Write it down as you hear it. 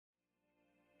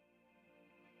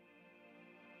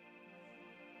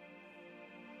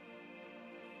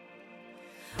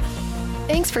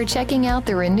Thanks for checking out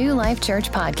the Renew Life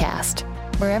Church podcast.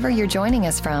 Wherever you're joining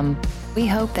us from, we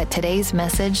hope that today's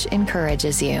message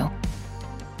encourages you.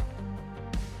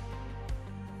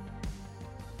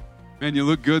 Man, you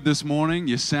look good this morning.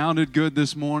 You sounded good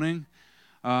this morning.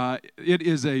 It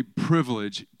is a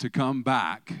privilege to come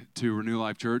back to Renew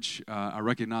Life Church. I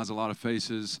recognize a lot of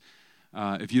faces.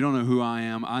 If you don't know who I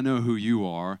am, I know who you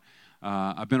are.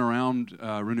 I've been around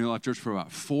Renew Life Church for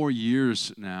about 4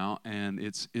 years now, and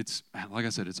it's like I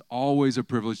said, it's always a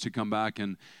privilege to come back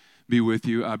and be with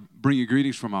you. I bring you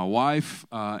greetings from my wife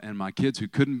and my kids who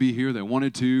couldn't be here. They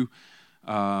wanted to.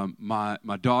 My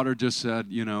daughter just said,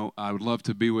 you know, I would love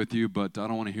to be with you, but I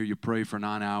don't want to hear you pray for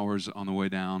 9 hours on the way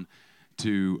down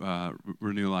to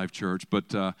Renew Life Church.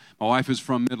 But my wife is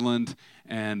from Midland,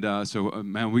 and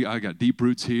man, I got deep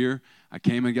roots here. I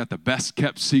came and got the best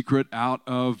kept secret out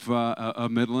of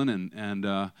Midland,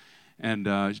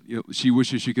 and she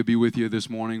wishes she could be with you this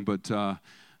morning, but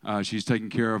she's taking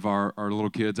care of our little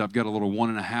kids. I've got a little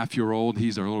 1.5-year-old.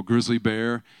 He's our little grizzly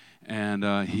bear.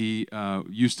 And he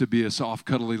used to be a soft,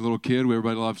 cuddly little kid who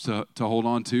everybody loves to hold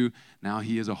on to. Now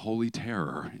he is a holy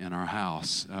terror in our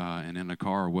house and in the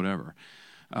car or whatever.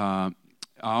 I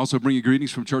also bring you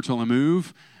greetings from Church on the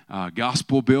Move.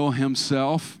 Gospel Bill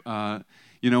himself.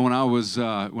 When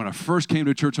I first came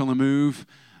to Church on the Move,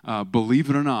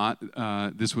 believe it or not,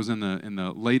 this was in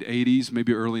the late 80s,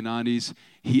 maybe early 90s.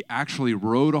 He actually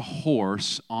rode a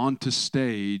horse onto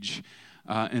stage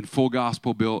in full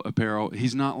Gospel Bill apparel.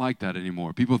 He's not like that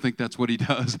anymore. People think that's what he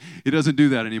does. He doesn't do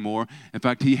that anymore. In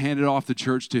fact, he handed off the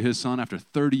church to his son after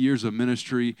 30 years of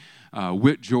ministry.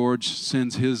 Whit George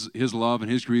sends his love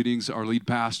and his greetings, our lead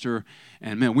pastor.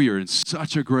 And man, we are in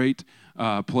such a great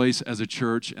place as a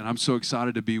church, and I'm so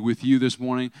excited to be with you this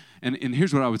morning. And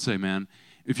here's what I would say, man.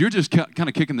 If you're just kind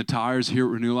of kicking the tires here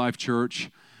at Renew Life Church,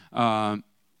 the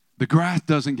grass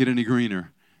doesn't get any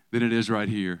greener than it is right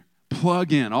here.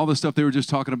 Plug in all the stuff they were just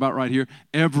talking about right here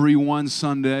every one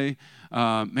Sunday.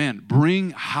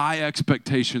 Bring high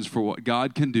expectations for what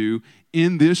God can do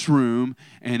in this room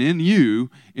and in you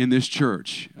in this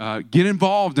church. Get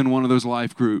involved in one of those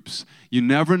life groups. You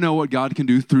never know what God can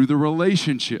do through the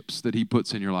relationships that He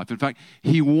puts in your life. In fact,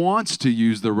 He wants to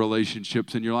use the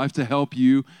relationships in your life to help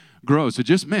you grow. So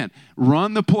just,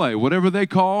 run the play. Whatever they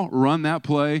call, run that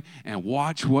play and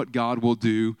watch what God will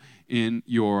do in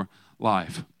your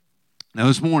life. Now,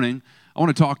 this morning, I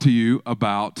want to talk to you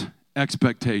about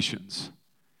expectations.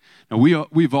 Now,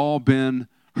 we've all been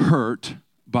hurt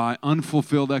by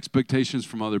unfulfilled expectations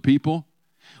from other people.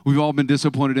 We've all been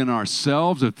disappointed in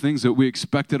ourselves of things that we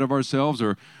expected of ourselves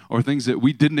or things that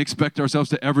we didn't expect ourselves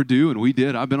to ever do, and we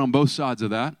did. I've been on both sides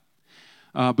of that.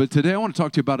 But today, I want to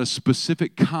talk to you about a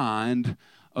specific kind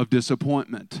of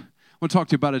disappointment. I want to talk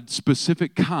to you about a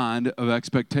specific kind of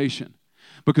expectation.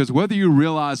 Because whether you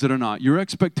realize it or not, your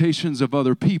expectations of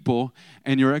other people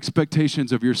and your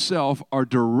expectations of yourself are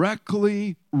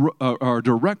a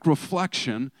direct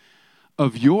reflection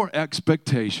of your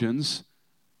expectations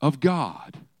of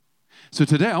God. So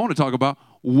today I want to talk about,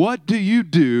 what do you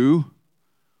do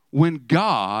when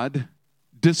God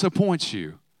disappoints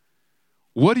you?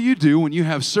 What do you do when you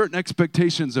have certain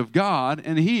expectations of God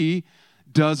and He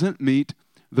doesn't meet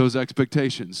those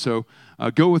expectations? So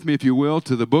go with me, if you will,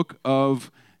 to the book of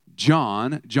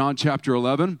John chapter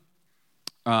 11.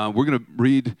 We're going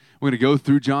to go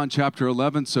through John chapter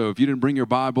 11. So if you didn't bring your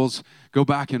Bibles, go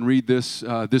back and read this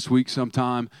week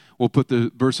sometime. We'll put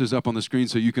the verses up on the screen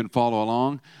so you can follow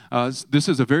along. This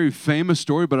is a very famous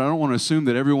story, but I don't want to assume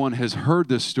that everyone has heard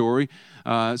this story.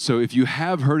 So if you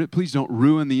have heard it, please don't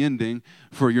ruin the ending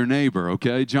for your neighbor,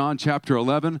 okay? John chapter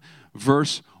 11,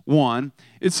 verse 1.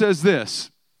 It says this.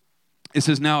 It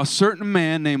says, "Now a certain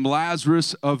man named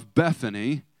Lazarus of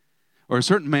Bethany," or a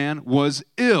certain man was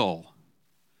ill.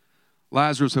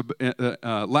 Lazarus of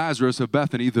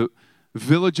Bethany, the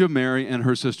village of Mary and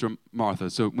her sister Martha.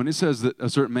 So when it says that a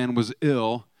certain man was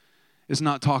ill, it's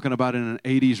not talking about it in an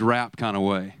 80s rap kind of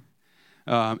way.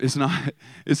 It's not,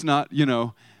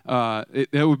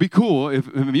 it would be cool if,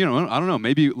 I don't know,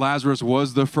 maybe Lazarus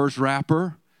was the first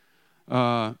rapper.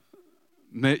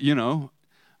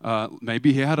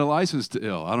 Maybe he had a license to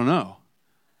ill. I don't know.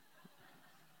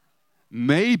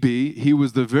 Maybe he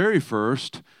was the very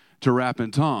first to rap in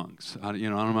tongues. I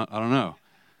don't know.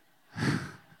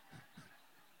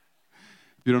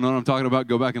 If you don't know what I'm talking about,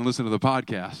 go back and listen to the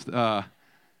podcast.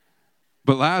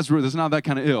 But Lazarus is not that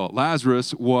kind of ill.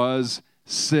 Lazarus was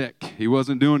sick. He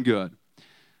wasn't doing good.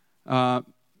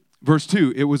 Verse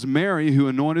 2, "It was Mary who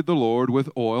anointed the Lord with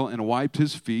oil and wiped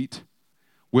His feet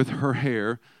with her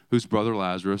hair, whose brother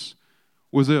Lazarus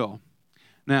was ill."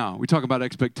 Now, we talk about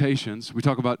expectations. We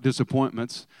talk about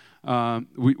disappointments.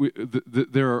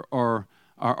 There are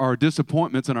our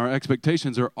disappointments and our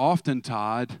expectations are often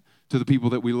tied to the people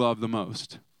that we love the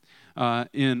most.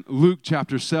 In Luke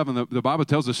chapter 7, the Bible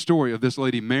tells a story of this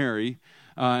lady, Mary,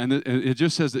 and it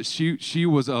just says that she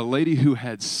was a lady who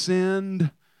had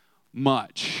sinned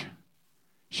much.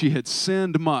 She had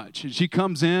sinned much. And she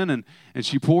comes in and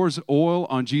she pours oil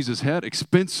on Jesus' head,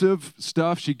 expensive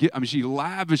stuff. She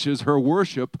lavishes her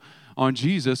worship on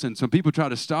Jesus, and some people try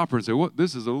to stop her and say, "Well,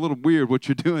 this is a little weird what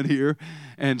you're doing here."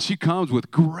 And she comes with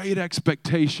great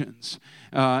expectations.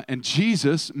 And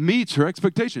Jesus meets her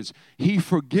expectations. He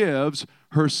forgives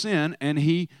her sin, and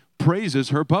he praises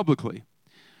her publicly.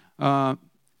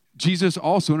 Jesus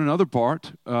also, in another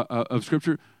part of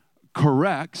Scripture,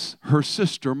 corrects her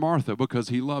sister Martha because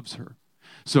he loves her.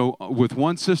 So with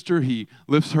one sister, he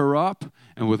lifts her up,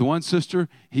 and with one sister,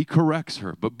 he corrects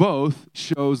her. But both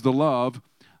shows the love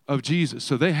of Jesus.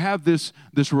 So they have this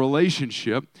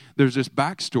relationship. There's this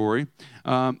backstory.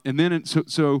 And then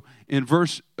in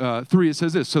verse 3, it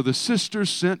says this. So the sisters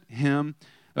sent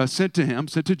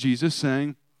to Jesus,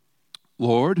 saying,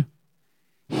 "Lord,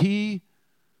 he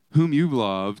whom you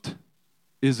loved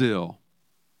is ill."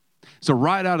 So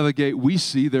right out of the gate, we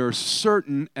see there are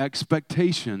certain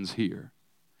expectations here.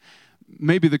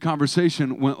 Maybe the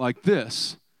conversation went like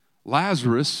this.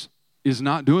 Lazarus is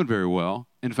not doing very well.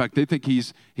 In fact, they think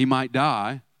he might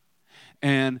die.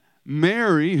 And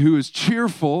Mary, who is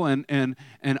cheerful and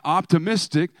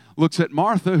optimistic, looks at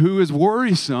Martha, who is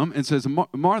worrisome, and says,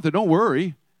 "Martha, don't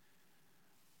worry.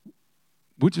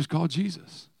 We'll just call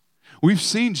Jesus." We've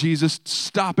seen Jesus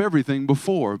stop everything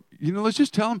before. Let's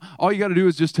just tell him. All you got to do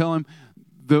is just tell him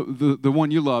the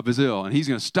one you love is ill, and he's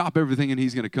going to stop everything, and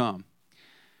he's going to come.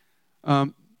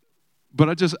 But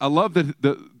I love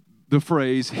the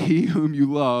phrase, "He whom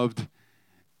you loved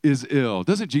is ill."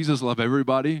 Doesn't Jesus love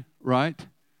everybody, right?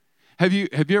 Have you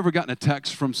ever gotten a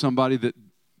text from somebody that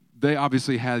they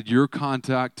obviously had your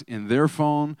contact in their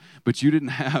phone, but you didn't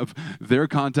have their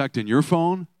contact in your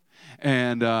phone?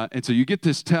 And so you get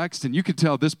this text, and you can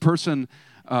tell this person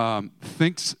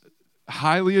thinks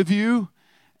highly of you,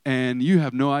 and you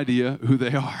have no idea who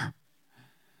they are.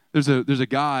 There's a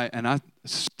guy, and I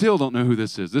still don't know who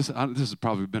this is. This has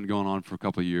probably been going on for a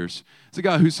couple of years. It's a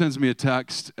guy who sends me a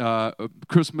text,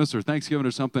 Christmas or Thanksgiving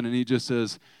or something, and he just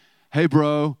says, "Hey,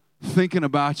 bro, thinking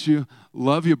about you.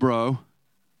 Love you, bro."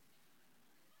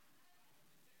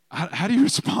 How do you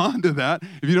respond to that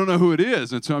if you don't know who it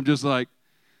is? And so I'm just like,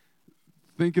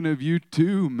 "Thinking of you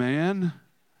too, man.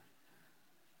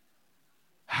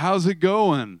 How's it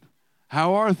going?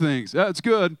 How are things?" "It's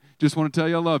good. Just want to tell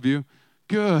you I love you."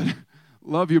 "Good.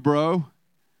 Love you, bro."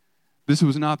 This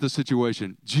was not the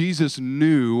situation. Jesus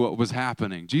knew what was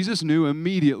happening. Jesus knew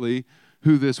immediately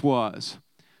who this was.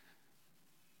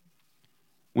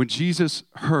 When Jesus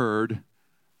heard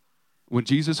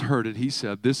it, he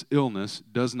said, "This illness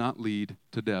does not lead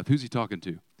to death." Who's he talking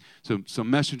to? So some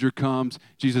messenger comes.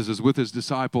 Jesus is with his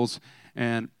disciples,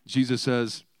 and Jesus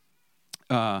says,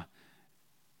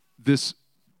 "This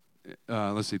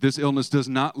illness does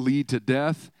not lead to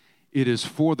death. It is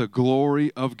for the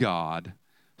glory of God,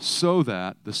 so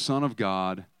that the Son of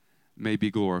God may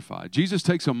be glorified." Jesus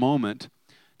takes a moment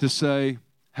to say,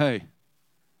 "Hey,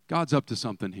 God's up to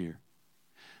something here."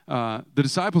 The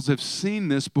disciples have seen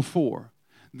this before.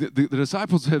 The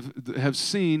disciples have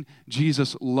seen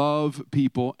Jesus love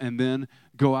people and then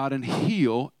go out and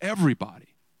heal everybody.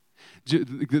 The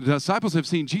disciples have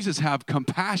seen Jesus have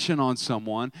compassion on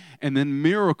someone and then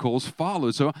miracles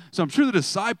follow. So I'm sure the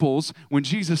disciples, when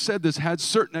Jesus said this, had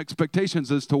certain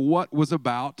expectations as to what was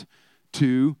about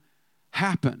to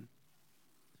happen.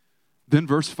 Then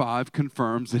verse 5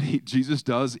 confirms that Jesus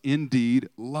does indeed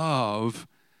love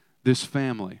this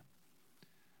family.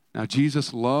 Now,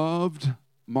 Jesus loved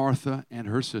Martha and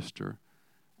her sister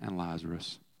and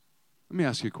Lazarus. Let me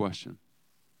ask you a question.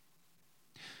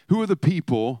 Who are the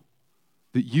people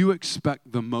that you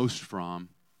expect the most from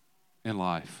in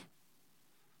life?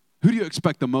 Who do you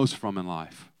expect the most from in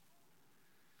life?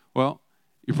 Well,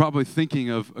 you're probably thinking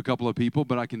of a couple of people,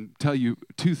 but I can tell you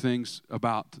two things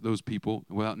about those people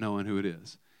without knowing who it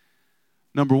is.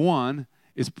 Number one,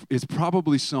 it's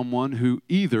probably someone who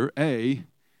either, A,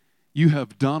 you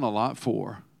have done a lot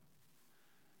for.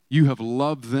 You have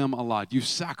loved them a lot. You've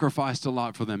sacrificed a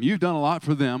lot for them. You've done a lot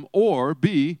for them. Or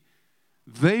B,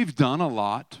 they've done a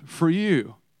lot for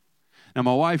you. Now,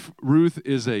 my wife, Ruth,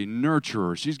 is a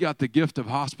nurturer. She's got the gift of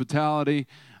hospitality.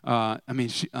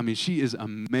 She is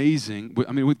amazing.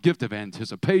 With gift of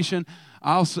anticipation.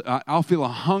 I'll feel a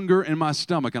hunger in my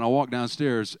stomach, and I'll walk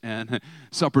downstairs, and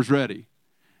supper's ready.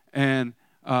 And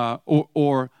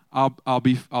or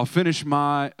I'll finish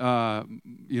my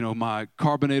my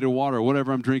carbonated water or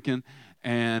whatever I'm drinking,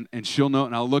 and she'll know,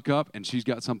 and I'll look up and she's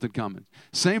got something coming.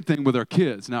 Same thing with our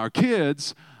kids. Now our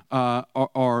kids get a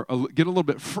little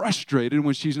bit frustrated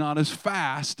when she's not as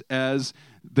fast as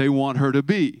they want her to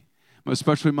be.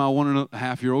 Especially my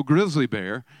 1.5-year-old grizzly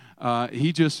bear.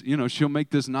 He just, she'll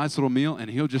make this nice little meal and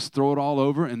he'll just throw it all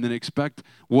over and then expect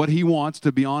what he wants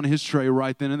to be on his tray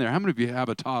right then and there. How many of you have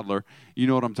a toddler? You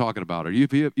know what I'm talking about. Or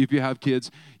if you have kids,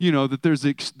 you know that there's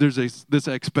this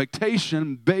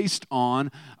expectation based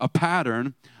on a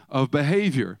pattern of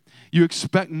behavior. You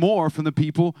expect more from the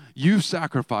people you've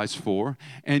sacrificed for,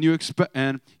 and you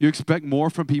expect more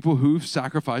from people who've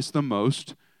sacrificed the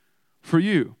most for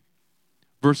you.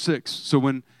 Verse 6, so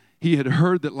when he had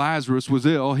heard that Lazarus was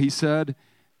ill, he said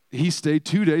he stayed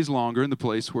 2 days longer in the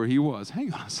place where he was.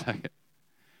 Hang on a second.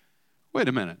 Wait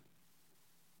a minute.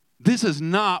 This is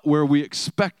not where we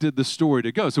expected the story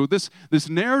to go. So this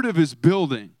narrative is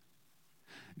building.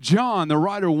 John, the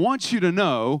writer, wants you to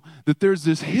know that there's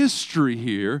this history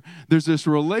here, there's this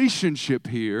relationship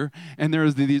here, and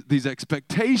there's these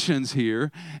expectations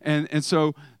here. And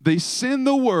so they send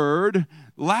the word,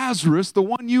 Lazarus, the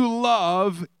one you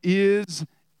love, is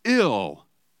ill.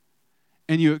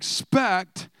 And you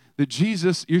expect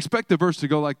the verse to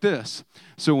go like this.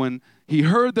 So when he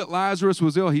heard that Lazarus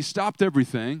was ill, he stopped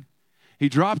everything. He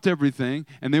dropped everything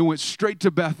and then went straight to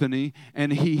Bethany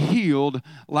and he healed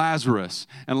Lazarus.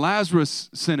 And Lazarus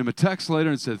sent him a text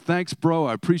later and said, thanks, bro.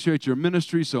 I appreciate your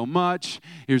ministry so much.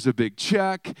 Here's a big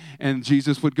check. And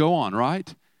Jesus would go on,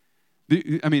 right?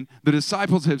 The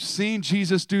disciples have seen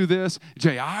Jesus do this.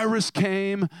 Jairus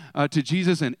came to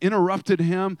Jesus and interrupted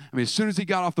him. As soon as he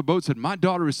got off the boat, said, my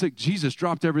daughter is sick. Jesus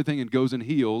dropped everything and goes and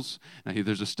heals. Now,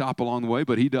 there's a stop along the way,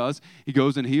 but he does. He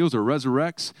goes and heals or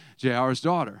resurrects Jairus'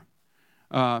 daughter.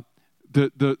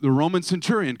 The Roman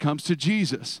centurion comes to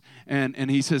Jesus and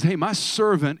he says, hey, my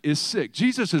servant is sick.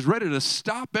 Jesus is ready to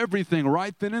stop everything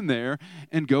right then and there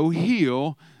and go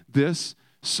heal this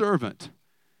servant.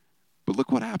 But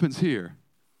look what happens here.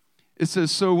 It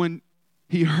says, so when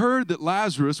he heard that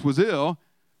Lazarus was ill,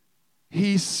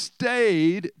 he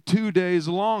stayed 2 days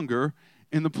longer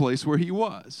in the place where he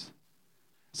was.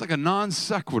 It's like a non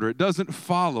sequitur. It doesn't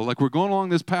follow. Like we're going along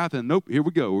this path and nope, here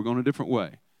we go. We're going a different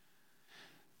way.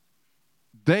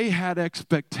 They had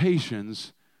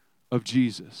expectations of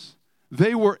Jesus.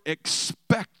 They were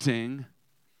expecting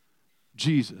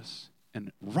Jesus.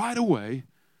 And right away,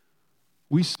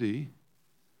 we see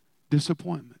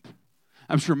disappointment.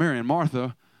 I'm sure Mary and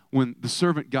Martha, when the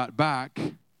servant got back,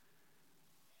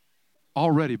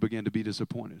 already began to be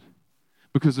disappointed.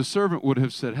 Because the servant would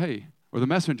have said, hey, or the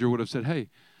messenger would have said, hey,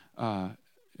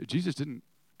 Jesus didn't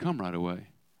come right away.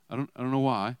 I don't know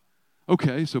why.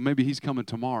 Okay, so maybe he's coming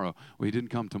tomorrow. Well, he didn't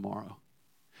come tomorrow.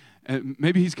 And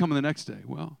maybe he's coming the next day.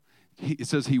 Well, it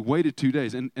says he waited 2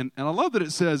 days. And I love that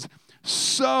it says,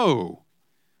 so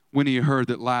when he heard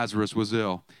that Lazarus was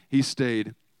ill, he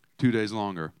stayed 2 days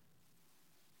longer.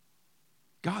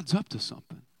 God's up to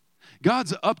something.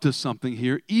 God's up to something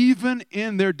here, even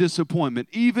in their disappointment,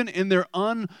 even in their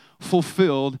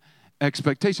unfulfilled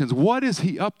expectations. What is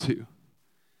he up to?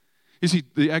 You see,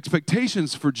 the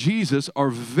expectations for Jesus are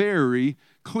very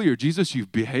clear. Jesus,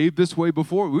 you've behaved this way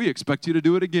before. We expect you to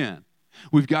do it again.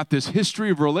 We've got this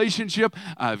history of relationship.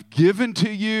 I've given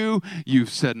to you. You've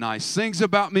said nice things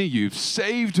about me. You've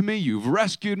saved me. You've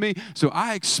rescued me. So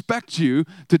I expect you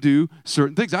to do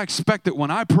certain things. I expect that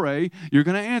when I pray, you're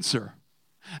going to answer.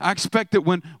 I expect that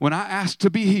when I ask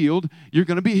to be healed, you're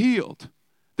going to be healed.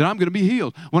 That I'm going to be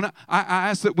healed. When I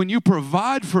ask that when you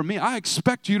provide for me, I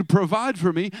expect you to provide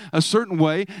for me a certain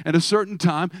way at a certain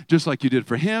time, just like you did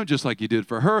for him, just like you did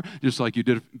for her, just like you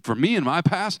did for me in my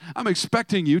past. I'm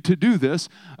expecting you to do this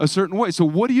a certain way. So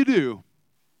what do?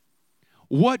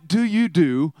 What do you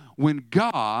do when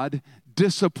God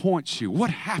disappoints you?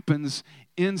 What happens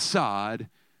inside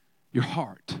your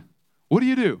heart? What do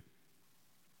you do?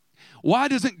 Why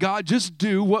doesn't God just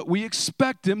do what we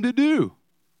expect him to do?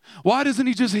 Why doesn't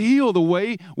he just heal the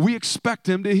way we expect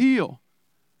him to heal?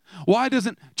 Why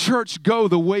doesn't church go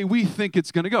the way we think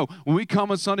it's going to go? When we come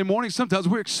on Sunday morning, sometimes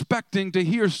we're expecting to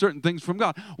hear certain things from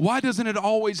God. Why doesn't it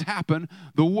always happen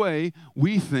the way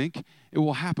we think it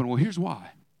will happen? Well, here's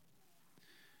why.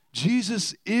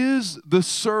 Jesus is the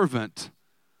servant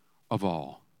of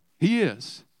all. He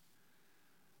is.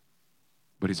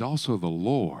 But he's also the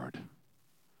Lord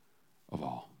of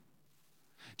all.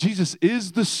 Jesus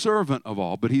is the servant of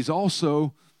all, but he's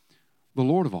also the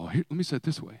Lord of all. Here, let me say it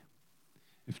this way.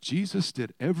 If Jesus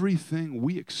did everything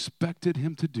we expected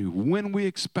him to do, when we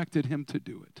expected him to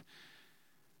do it,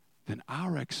 then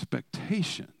our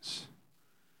expectations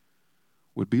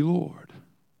would be Lord,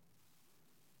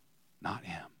 not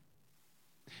him.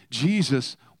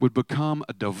 Jesus would become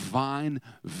a divine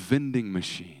vending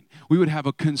machine. We would have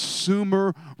a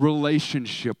consumer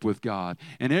relationship with God.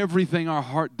 And everything our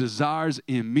heart desires,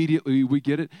 immediately we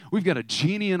get it. We've got a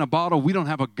genie in a bottle. We don't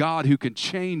have a God who can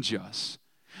change us.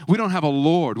 We don't have a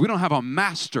Lord. We don't have a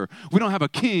master. We don't have a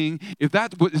king. If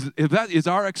that is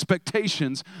our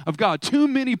expectations of God. Too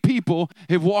many people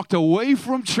have walked away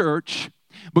from church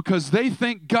because they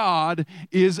think God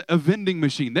is a vending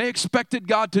machine. They expected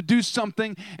God to do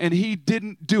something and he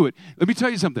didn't do it. Let me tell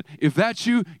you something. If that's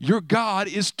you, your God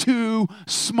is too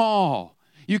small.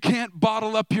 You can't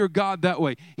bottle up your God that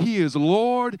way. He is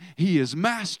Lord, he is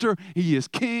master, he is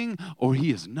king, or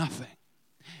he is nothing.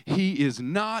 He is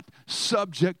not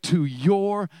subject to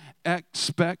your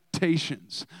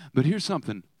expectations. But here's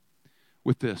something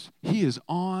with this. He is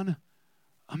on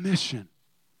a mission.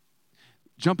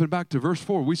 Jumping back to verse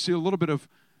 4, we see a little bit of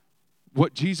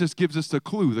what Jesus gives us the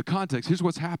clue, the context. Here's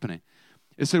what's happening.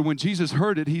 It said, when Jesus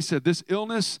heard it, he said, this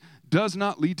illness does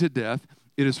not lead to death.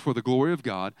 It is for the glory of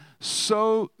God,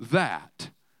 so that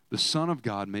the Son of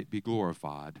God may be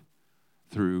glorified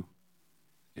through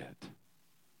it.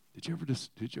 Did you ever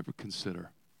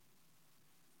consider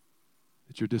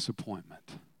that your disappointment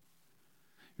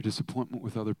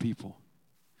with other people,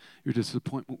 your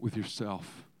disappointment with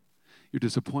yourself, your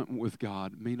disappointment with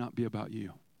God may not be about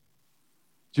you?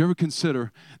 Did you ever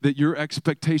consider that your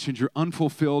expectations, your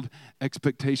unfulfilled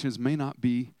expectations may not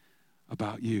be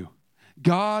about you?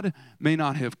 God may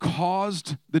not have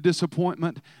caused the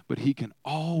disappointment, but he can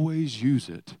always use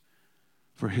it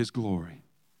for his glory.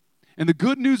 And the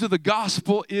good news of the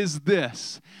gospel is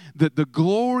this, that the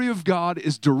glory of God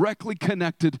is directly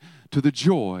connected to the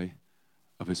joy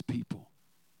of his people.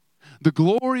 The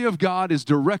glory of God is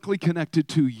directly connected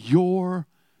to your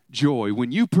joy.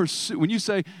 When you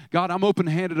say, God, I'm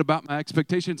open-handed about my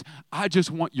expectations, I just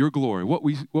want your glory. What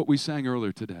we sang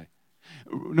earlier today.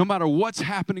 No matter what's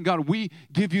happening, God, we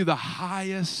give you the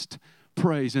highest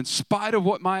praise. In spite of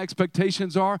what my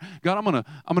expectations are, God, I'm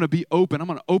gonna be open. I'm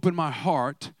gonna open my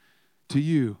heart to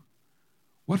you.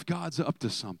 What if God's up to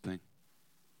something?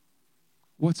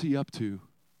 What's he up to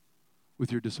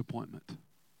with your disappointment?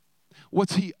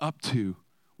 What's he up to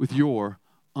with your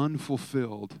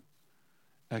unfulfilled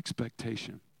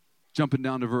expectation? Jumping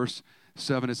down to verse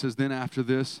 7, it says, then after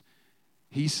this,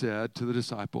 he said to the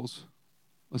disciples,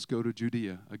 let's go to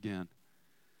Judea again.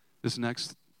 This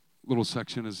next little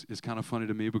section is kind of funny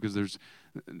to me because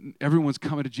everyone's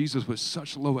coming to Jesus with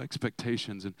such low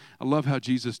expectations. And I love how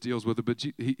Jesus deals with it. But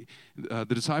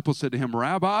the disciples said to him,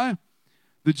 Rabbi,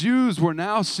 the Jews were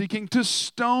now seeking to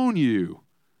stone you,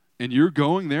 and you're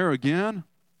going there again?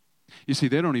 You see,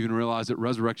 they don't even realize that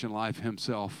resurrection life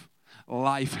himself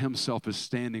is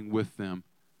standing with them.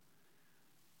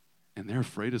 And they're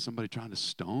afraid of somebody trying to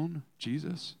stone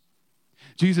Jesus?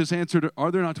 Jesus answered,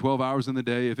 are there not 12 hours in the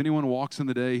day? If anyone walks in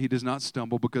the day, he does not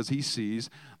stumble because he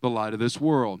sees the light of this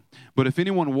world. But if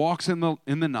anyone walks in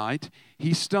the night,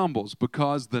 he stumbles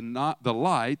because the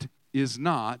light is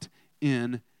not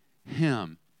in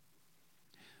him.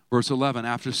 Verse 11,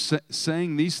 after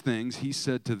saying these things, he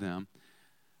said to them,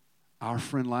 our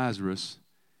friend Lazarus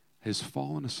has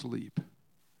fallen asleep,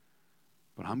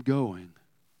 but I'm going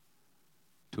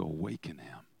to awaken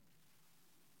him.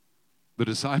 The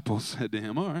disciples said to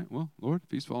him, all right, well, Lord,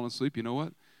 if he's fallen asleep, you know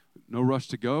what? No rush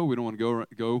to go. We don't want to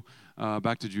go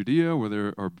back to Judea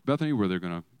or Bethany where they're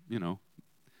going to,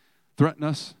 threaten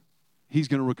us. He's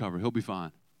going to recover. He'll be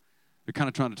fine. They're kind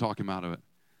of trying to talk him out of it.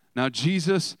 Now,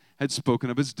 Jesus had spoken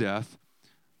of his death,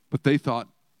 but they thought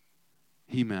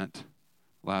he meant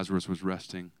Lazarus was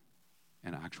resting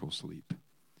in actual sleep.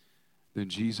 Then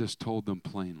Jesus told them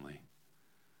plainly,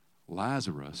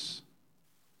 Lazarus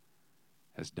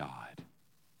has died.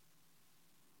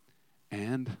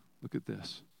 And, look at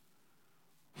this,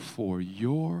 for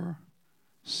your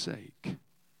sake,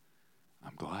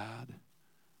 I'm glad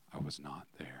I was not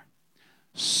there,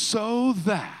 so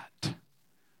that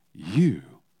you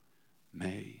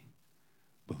may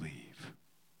believe.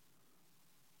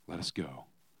 Let us go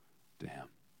to him.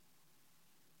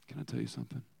 Can I tell you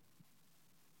something?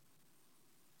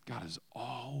 God is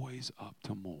always up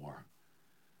to more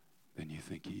than you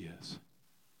think he is.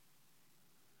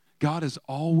 God is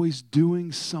always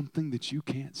doing something that you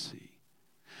can't see.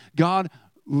 God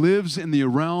lives in the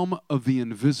realm of the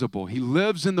invisible. He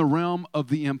lives in the realm of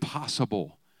the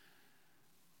impossible.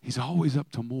 He's always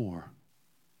up to more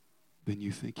than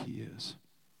you think he is.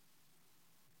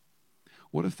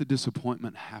 What if the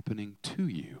disappointment happening to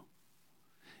you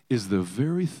is the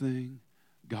very thing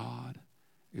God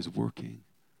is working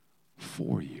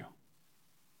for you?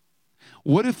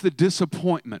 What if the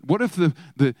disappointment, what if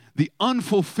the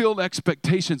unfulfilled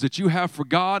expectations that you have for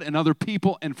God and other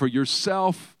people and for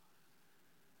yourself,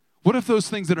 what if those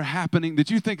things that are happening,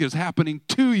 that you think is happening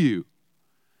to you,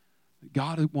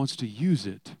 God wants to use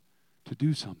it to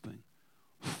do something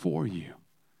for you?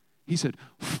 He said,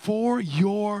 for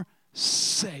your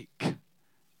sake,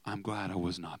 I'm glad I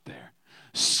was not there,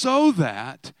 so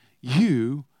that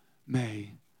you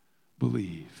may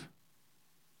believe.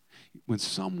 When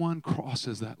someone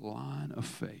crosses that line of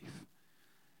faith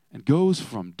and goes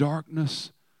from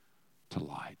darkness to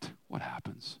light, what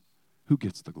happens? Who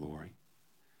gets the glory?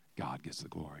 God gets the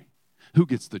glory. Who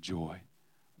gets the joy?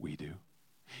 We do.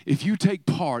 If you take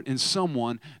part in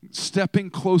someone stepping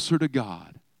closer to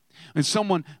God, and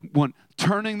someone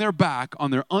turning their back on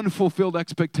their unfulfilled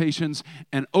expectations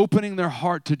and opening their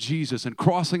heart to Jesus and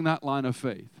crossing that line of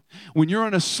faith. When you're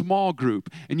in a small group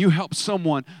and you help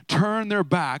someone turn their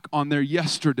back on their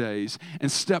yesterdays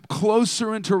and step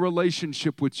closer into a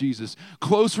relationship with Jesus,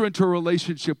 closer into a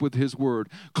relationship with His Word,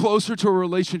 closer to a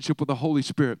relationship with the Holy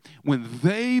Spirit, when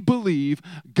they believe,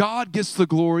 God gets the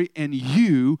glory and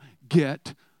you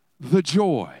get the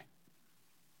joy.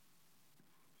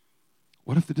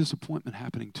 What if the disappointment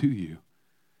happening to you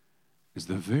is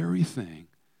the very thing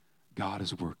God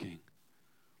is working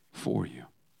for you?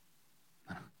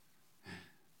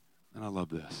 And I love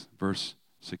this. Verse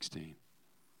 16.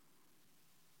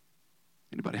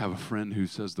 Anybody have a friend who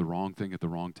says the wrong thing at the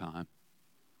wrong time?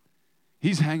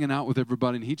 He's hanging out with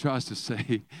everybody and he tries to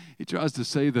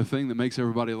say the thing that makes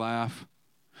everybody laugh.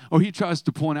 Or he tries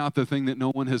to point out the thing that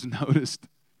no one has noticed.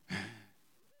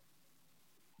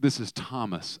 This is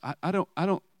Thomas. I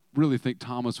don't really think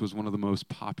Thomas was one of the most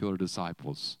popular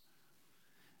disciples.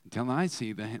 Until I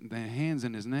see the hands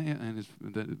in his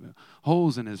the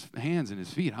holes in his hands and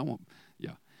his feet.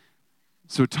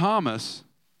 So Thomas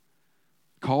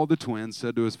called the twins,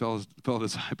 said to his fellow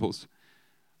disciples,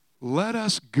 "Let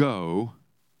us go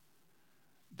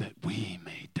that we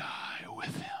may die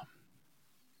with him."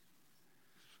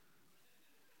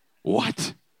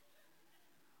 What?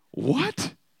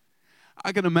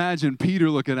 I can imagine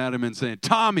Peter looking at him and saying,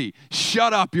 "Tommy,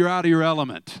 shut up, you're out of your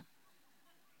element."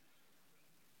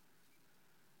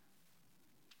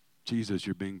 Jesus,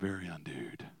 you're being very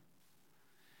undude.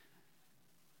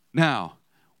 Now,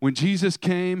 when Jesus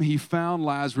came, he found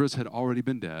Lazarus had already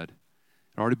been dead,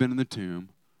 had already been in the tomb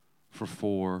for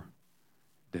 4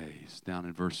 days, down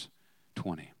in verse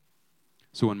 20.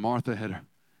 So when Martha had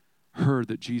heard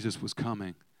that Jesus was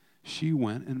coming, she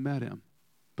went and met him,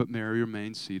 but Mary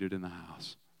remained seated in the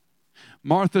house.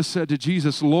 Martha said to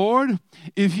Jesus, "Lord,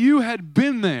 if you had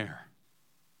been there,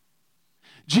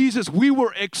 Jesus, we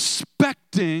were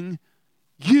expecting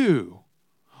you.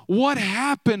 What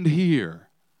happened here?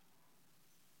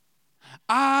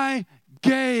 I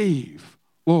gave,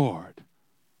 Lord.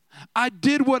 I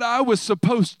did what I was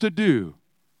supposed to do.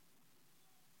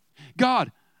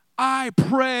 God, I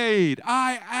prayed,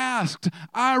 I asked,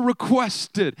 I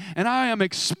requested, and I am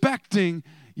expecting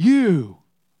you.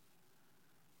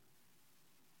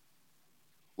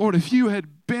 Lord, if you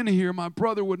had been here, my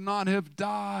brother would not have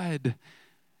died."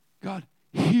 God,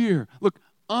 here, look,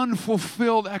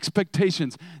 unfulfilled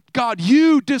expectations. God,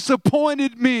 you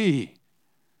disappointed me.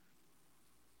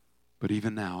 But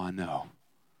even now I know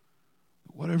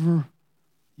that whatever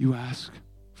you ask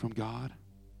from God,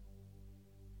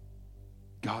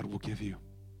 God will give you.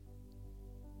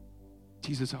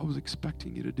 Jesus, I was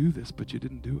expecting you to do this, but you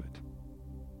didn't do it.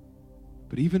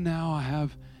 But even now I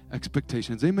have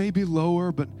expectations. They may be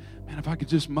lower, but man, if I could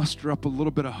just muster up a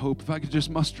little bit of hope, if I could just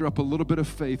muster up a little bit of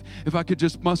faith, if I could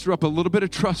just muster up a little bit of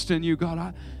trust in you,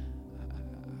 God,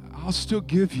 I'll still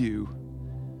give you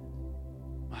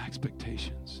my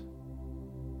expectations.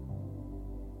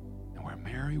 And where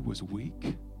Mary was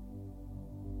weak,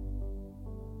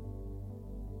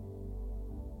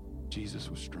 Jesus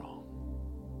was strong.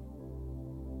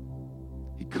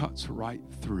 He cuts right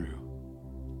through.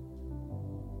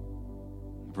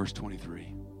 Verse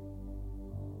 23,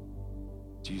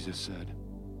 Jesus said,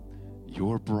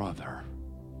 "Your brother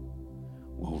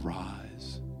will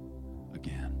rise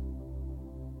again."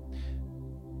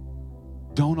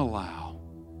 Don't allow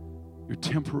your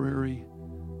temporary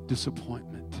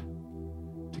disappointment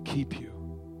to keep you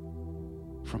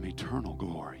from eternal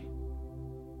glory.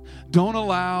 Don't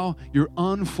allow your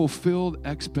unfulfilled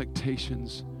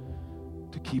expectations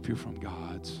to keep you from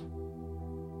God's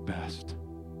best.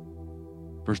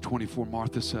 Verse 24,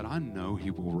 Martha said, "I know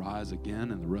he will rise again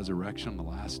in the resurrection on the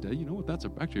last day." You know what? That's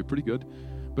actually a pretty good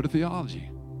bit of theology.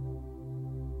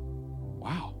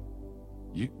 Wow.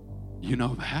 You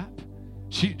know that?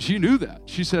 She knew that.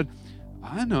 She said,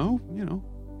 I know,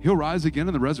 he'll rise again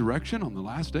in the resurrection on the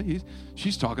last day.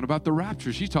 She's talking about the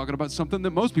rapture. She's talking about something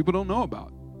that most people don't know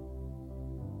about.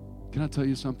 Can I tell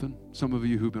you something? Some of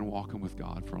you who've been walking with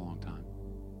God for a long time.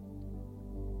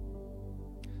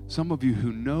 Some of you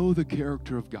who know the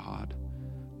character of God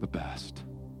the best.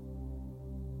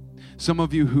 Some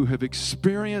of you who have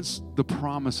experienced the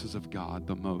promises of God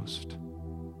the most.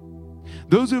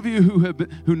 Those of you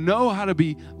who know how to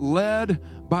be led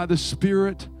by the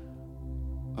Spirit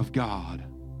of God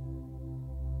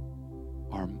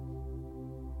are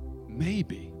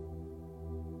maybe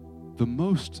the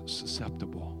most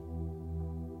susceptible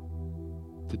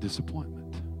to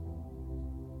disappointment.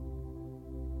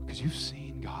 Because you've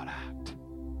seen God act.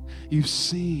 You've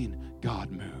seen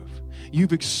God move.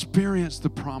 You've experienced the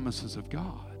promises of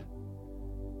God.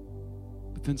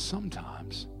 But then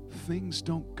sometimes things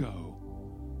don't go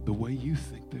the way you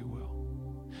think they will.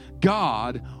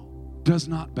 God does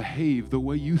not behave the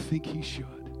way you think he should.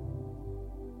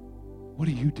 What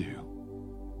do you do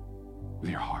with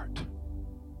your heart?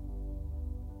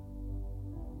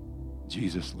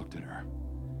 Jesus looked at her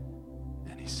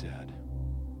and he said,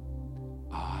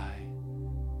 I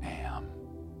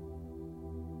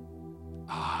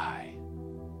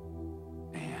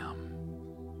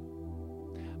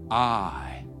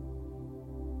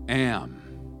am.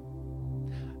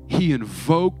 He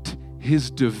invoked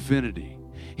his divinity.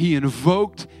 He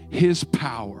invoked his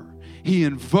power. He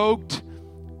invoked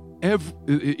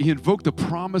the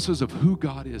promises of who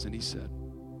God is, and he said,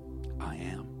 I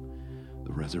am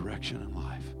the resurrection and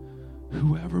life.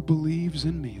 Whoever believes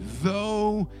in me,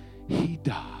 though he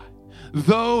die,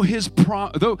 though his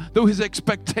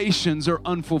expectations are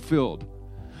unfulfilled,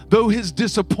 though his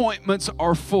disappointments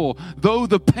are full, though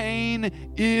the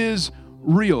pain is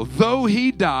real, though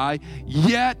he die,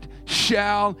 yet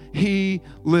shall he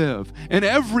live. And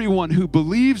everyone who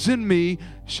believes in me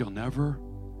shall never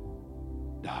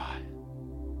die.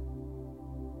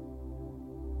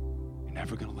 You're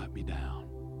never going to let me down.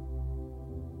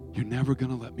 You're never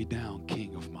going to let me down,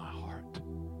 King of my heart.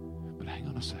 But hang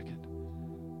on a second.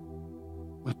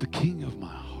 Let the King of my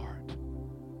heart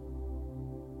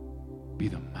be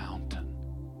the mountain.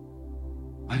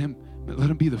 Let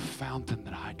him be the fountain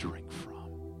that I drink from.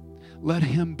 Let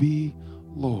him be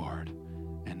Lord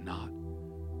and not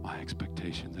my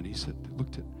expectations. And he said,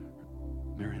 looked at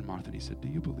Mary and Martha and he said, do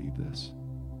you believe this?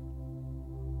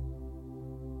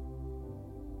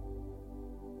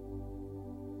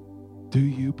 Do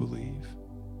you believe?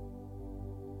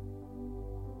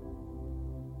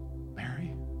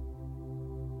 Mary,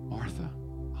 Martha,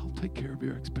 I'll take care of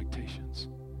your expectations.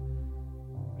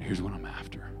 Here's what I'm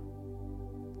after.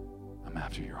 I'm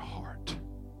after your heart.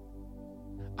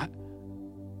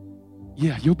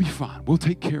 Yeah, you'll be fine. We'll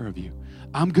take care of you.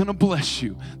 I'm going to bless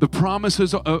you. The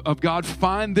promises of God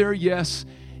find their yes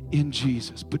in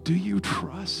Jesus. But do you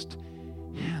trust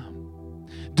him?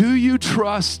 Do you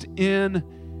trust in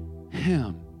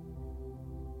him?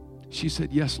 She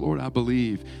said, yes, Lord, I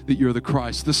believe that you're the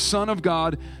Christ, the Son of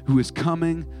God who is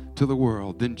coming to the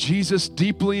world. Then Jesus,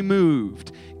 deeply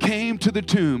moved, came to the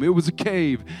tomb. It was a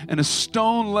cave, and a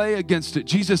stone lay against it.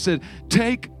 Jesus said,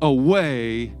 take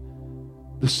away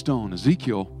the stone.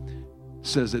 Ezekiel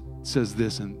says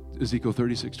this in Ezekiel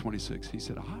 36:26. He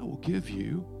said, I will give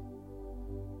you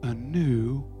a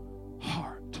new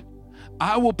heart.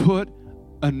 I will put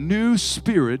a new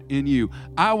spirit in you.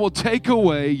 I will take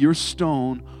away your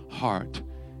stone heart,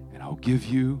 and I'll give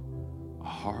you a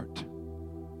heart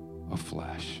of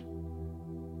flesh.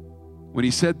 When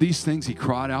he said these things, he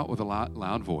cried out with a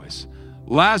loud voice,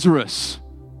 Lazarus,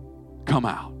 come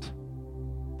out.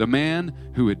 The man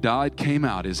who had died came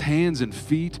out, his hands and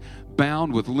feet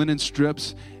bound with linen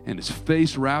strips and his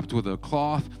face wrapped with a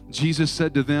cloth. Jesus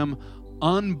said to them,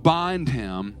 unbind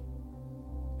him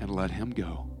and let him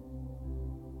go.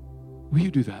 Will you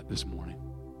do that this morning?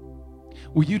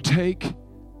 Will you take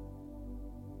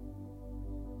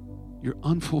your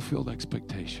unfulfilled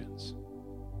expectations?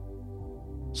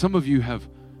 Some of you have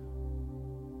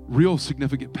real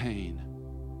significant pain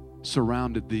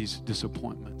surrounded these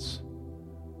disappointments.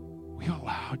 Will you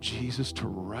allow Jesus to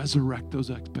resurrect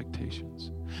those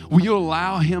expectations? Will you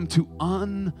allow him to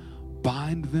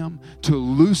unbind them, to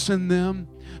loosen them,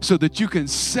 so that you can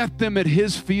set them at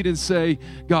his feet and say,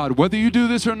 God, whether you do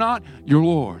this or not, you're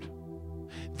Lord.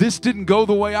 This didn't go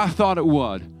the way I thought it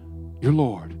would. You're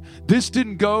Lord. This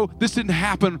didn't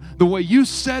happen the way you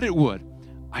said it would.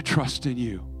 I trust in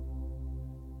you.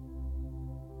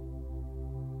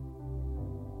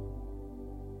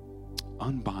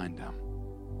 Unbind them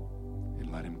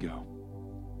and let him go.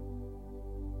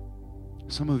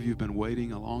 Some of you have been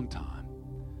waiting a long time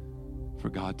for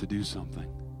God to do something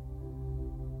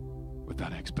with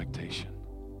that expectation?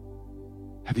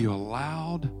 Have you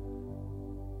allowed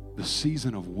the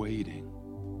season of waiting?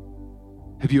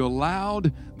 Have you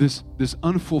allowed this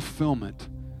unfulfillment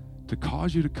to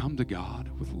cause you to come to God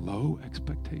with low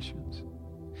expectations?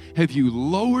 Have you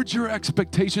lowered your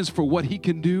expectations for what He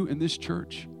can do in this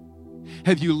church?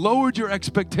 Have you lowered your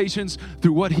expectations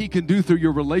through what He can do through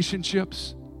your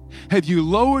relationships? Have you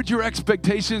lowered your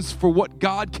expectations for what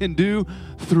God can do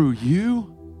through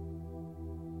you?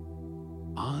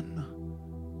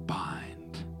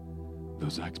 Unbind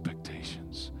those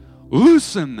expectations.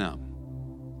 Loosen them.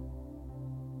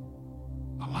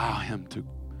 Allow Him to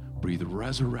breathe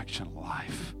resurrection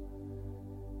life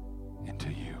into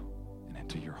you and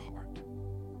into your heart.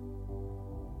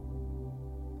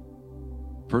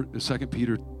 2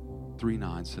 Peter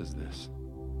 3:9 says this: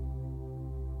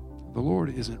 the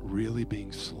Lord isn't really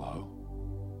being slow.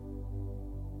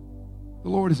 The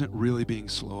Lord isn't really being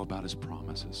slow about His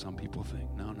promises, some people think.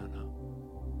 No.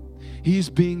 He's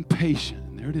being patient,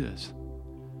 and there it is,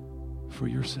 for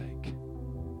your sake.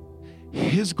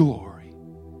 His glory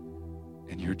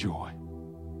and your joy.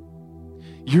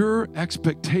 Your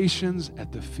expectations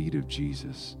at the feet of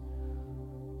Jesus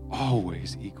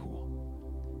always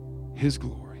equal His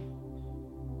glory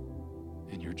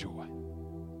and your joy.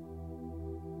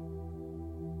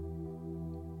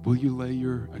 Will you lay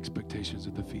your expectations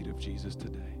at the feet of Jesus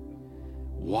today?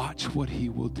 Watch what He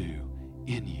will do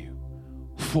in you,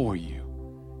 for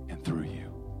you, and through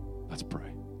you. Let's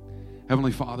pray.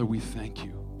 Heavenly Father, we thank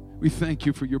you. We thank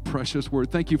you for your precious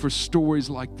word. Thank you for stories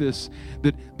like this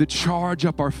that charge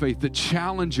up our faith, that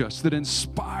challenge us, that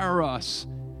inspire us,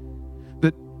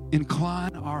 that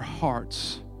incline our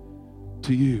hearts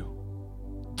to you.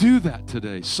 Do that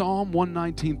today. Psalm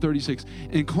 119:36.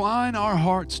 Incline our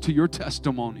hearts to your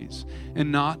testimonies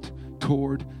and not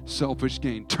toward selfish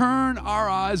gain. Turn our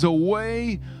eyes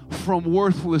away from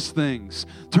worthless things.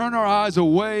 Turn our eyes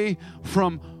away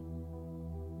from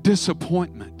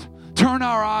disappointment. Turn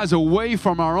our eyes away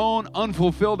from our own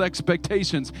unfulfilled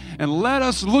expectations and let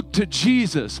us look to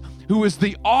Jesus, who is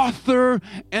the author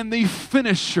and the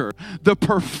finisher, the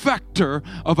perfecter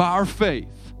of our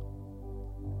faith,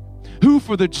 who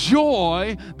for the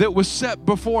joy that was set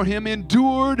before Him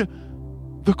endured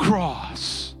the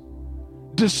cross,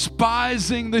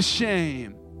 despising the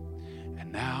shame.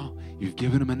 And now you've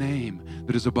given Him a name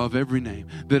that is above every name,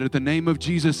 that at the name of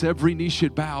Jesus every knee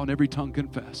should bow and every tongue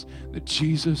confess that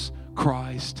Jesus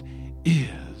Christ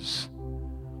is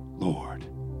Lord,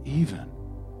 even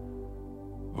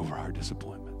over our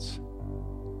disappointments.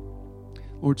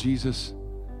 Lord Jesus,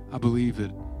 I believe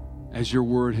that as your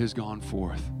word has gone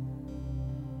forth,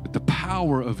 that the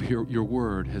power of your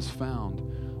word has found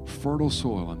fertile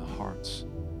soil in the hearts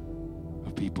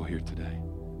of people here today.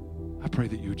 I pray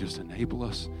that you would just enable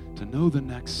us to know the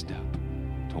next step,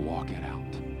 to walk it out.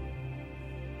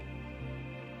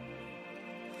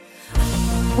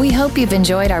 We hope you've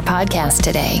enjoyed our podcast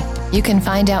today. You can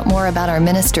find out more about our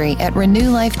ministry at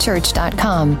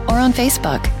renewlifechurch.com or on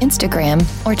Facebook,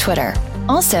 Instagram, or Twitter.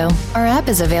 Also, our app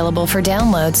is available for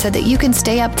download so that you can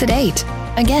stay up to date.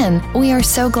 Again, we are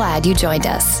so glad you joined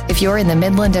us. If you're in the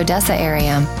Midland, Odessa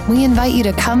area, we invite you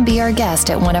to come be our guest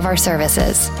at one of our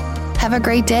services. Have a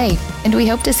great day, and we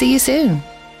hope to see you soon.